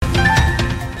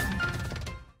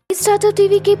Startup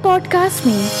TV के podcast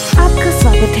में आपका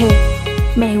स्वागत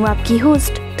है। मैं हूँ आपकी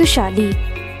होस्ट तुषाली।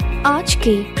 आज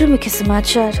के प्रमुख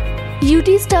समाचार।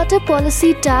 UT startup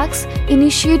policy tax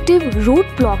initiative road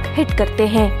block hit करते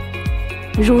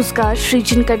हैं। रोजगार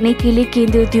सृजन करने के लिए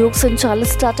केंद्रीय उद्योग संचालित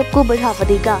स्टार्टअप को बढ़ावा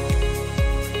देगा।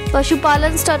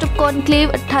 पशुपालन स्टार्टअप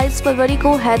कॉन्क्लेव 28 फरवरी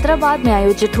को हैदराबाद में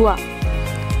आयोजित हुआ।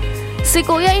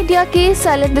 सिकोया इंडिया के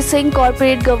शैलेंद्र सिंह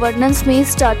कॉर्पोरेट गवर्नेंस में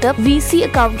startup VC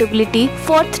accountability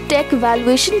fourth tech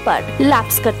valuation पर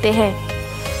लैप्स करते हैं।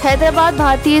 हैदराबाद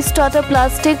भारतीय स्टार्टअप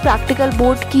प्लास्टिक प्रैक्टिकल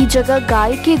बोर्ड की जगह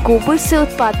गाय के गोबर से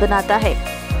उत्पाद बनाता है।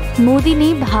 मोदी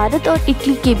ने भारत और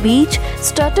इटली के बीच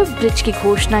स्टार्टअप ब्रिज की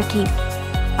घोषणा की।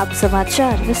 अब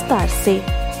समाचार विस्तार से।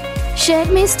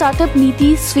 शहर में स्टार्टअप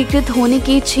नीति स्वीकृत होने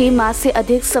के 6 माह से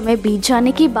अधिक समय बीत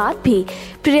जाने के बाद भी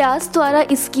प्रयास द्वारा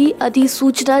इसकी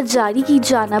अधिसूचना जारी की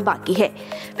जाना बाकी है।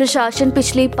 प्रशासन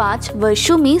पिछले 5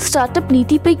 वर्षों में स्टार्टअप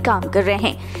नीति पर काम कर रहे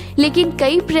हैं, लेकिन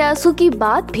कई प्रयासों के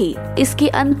बाद भी इसके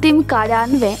अंतिम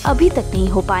कार्यान्वयन अभी तक नहीं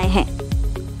हो पाए हैं।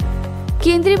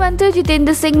 केंद्रीय मंत्री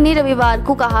जितेंद्र सिंह ने रविवार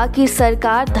को कहा कि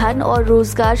सरकार धन और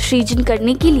रोजगार सृजन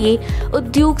करने के लिए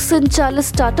उद्योग संचालित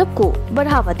स्टार्टअप को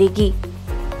बढ़ावा देगी।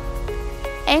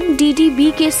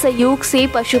 एनडीडीबी के सहयोग से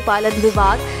पशुपालन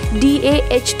विभाग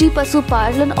एएचड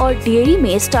पशुपालन और डेयरी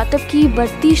में स्टार्टअप की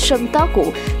बढ़ती क्षमता को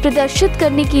प्रदर्शित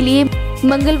करने के लिए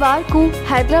मंगलवार को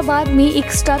हैदराबाद में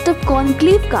एक स्टार्टअप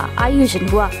कॉन्क्लेव का आयोजन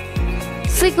हुआ।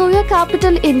 सिकोया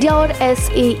कैपिटल इंडिया और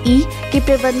एसईए के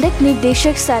प्रबंधक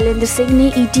निदेशक शैलेंद्र सिंह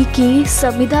ने ईटी की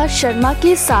समिधा शर्मा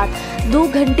के साथ 2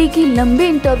 घंटे के लंबे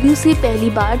इंटरव्यू से पहली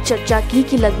बार चर्चा की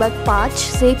कि लगभग 5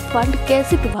 से फंड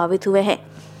कैसे प्रभावित हुए हैं।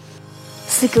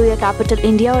 सिकोया कैपिटल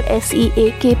इंडिया और एसईए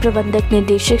के प्रबंधक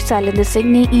निदेशक शैलेंद्र सिंह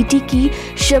ने ईटी की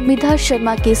समिधा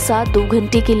शर्मा के साथ 2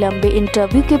 घंटे के लंबे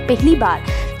इंटरव्यू के पहली बार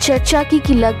चर्चा की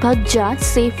कि लगभग जांच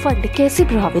से फंड कैसे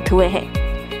प्रभावित हुए हैं।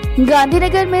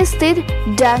 गांधीनगर में स्थित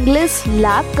डैंगलिस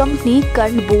लैब कंपनी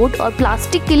कर्ण बोर्ड और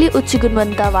प्लास्टिक के लिए उच्च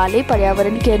गुणवत्ता वाले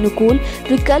पर्यावरण के अनुकूल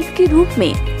विकल्प के रूप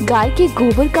में गाय के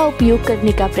गोबर का उपयोग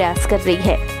करने का प्रयास कर रही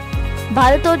है।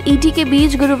 भारत और ईटी के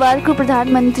बीच गुरुवार को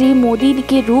प्रधानमंत्री मोदी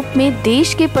के रूप में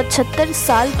देश के 75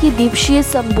 साल के दिवसीय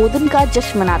संबोधन का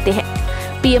जश्न मनाते हैं।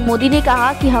 पीएम मोदी ने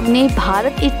कहा कि हमने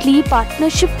भारत इटली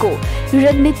पार्टनरशिप को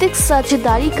रणनीतिक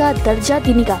साझेदारी का दर्जा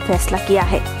देने का फैसला किया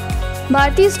है।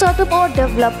 भारतीय स्टार्टअप और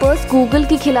डेवलपर्स गूगल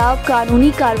के खिलाफ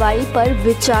कानूनी कार्रवाई पर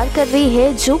विचार कर रही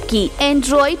है, जो कि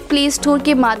एंड्रॉइड प्ले स्टोर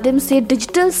के माध्यम से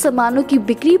डिजिटल सामानों की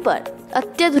बिक्री पर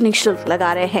अत्याधुनिक शुल्क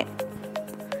लगा रहे हैं।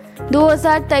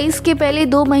 2023 के पहले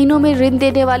 2 महीनों में ऋण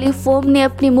देने वाली फर्म ने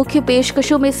अपनी मुख्य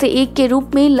पेशकशों में से एक के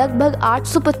रूप में लगभग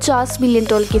 $850 मिलियन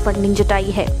की फंडिंग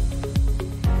जुटाई है।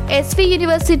 एसवी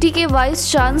यूनिवर्सिटी के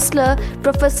vice chancellor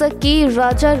professor K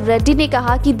Raja Reddy ने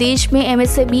कहा कि देश में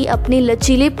एमएसएमई अपने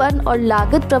लचीलेपन और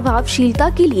लागत प्रभावशीलता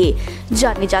के लिए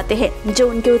जाने जाते हैं, जो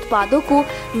उनके उत्पादों को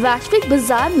वैश्विक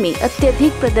बाजार में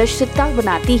अत्यधिक प्रदर्शितता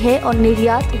बनाती है और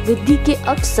निर्यात वृद्धि के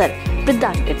अवसर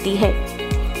प्रदान करती है।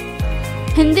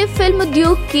 हिंदी फिल्म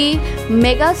उद्योग के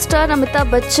मेगा स्टार अमिताभ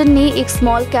बच्चन ने एक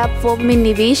स्मॉल कैप फर्म में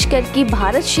निवेश करके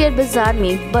भारत शेयर बाजार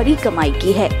में बड़ी कमाई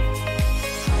की है।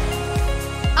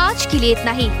 आज के लिए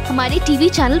इतना ही। हमारे टीवी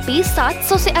चैनल पे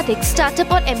 700 से अधिक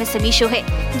स्टार्टअप और एमएसएमई शो है।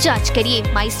 जांच करिए।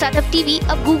 माई स्टार्टअप टीवी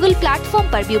अब गूगल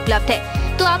प्लेटफॉर्म पर भी उपलब्ध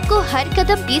है, तो आपको हर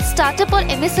कदम पे स्टार्टअप और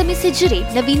एमएसएमई से जुड़े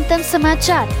नवीनतम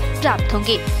समाचार प्राप्त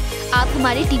होंगे। आप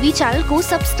हमारे टीवी चैनल को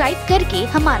सब्सक्राइब करके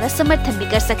हमारा समर्थन भी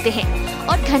कर सकते हैं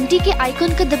और घंटी के आइकन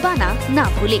को दबाना ना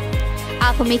भूलें।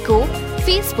 आप हमें को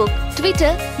फेसबुक,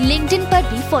 ट्विटर, लिंक्डइन पर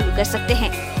भी फॉलो कर सकते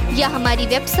हैं या हमारी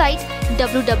वेबसाइट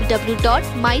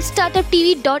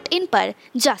www.mystartuptv.in पर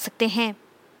जा सकते हैं।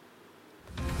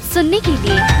 सुनने के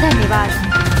लिए धन्यवाद।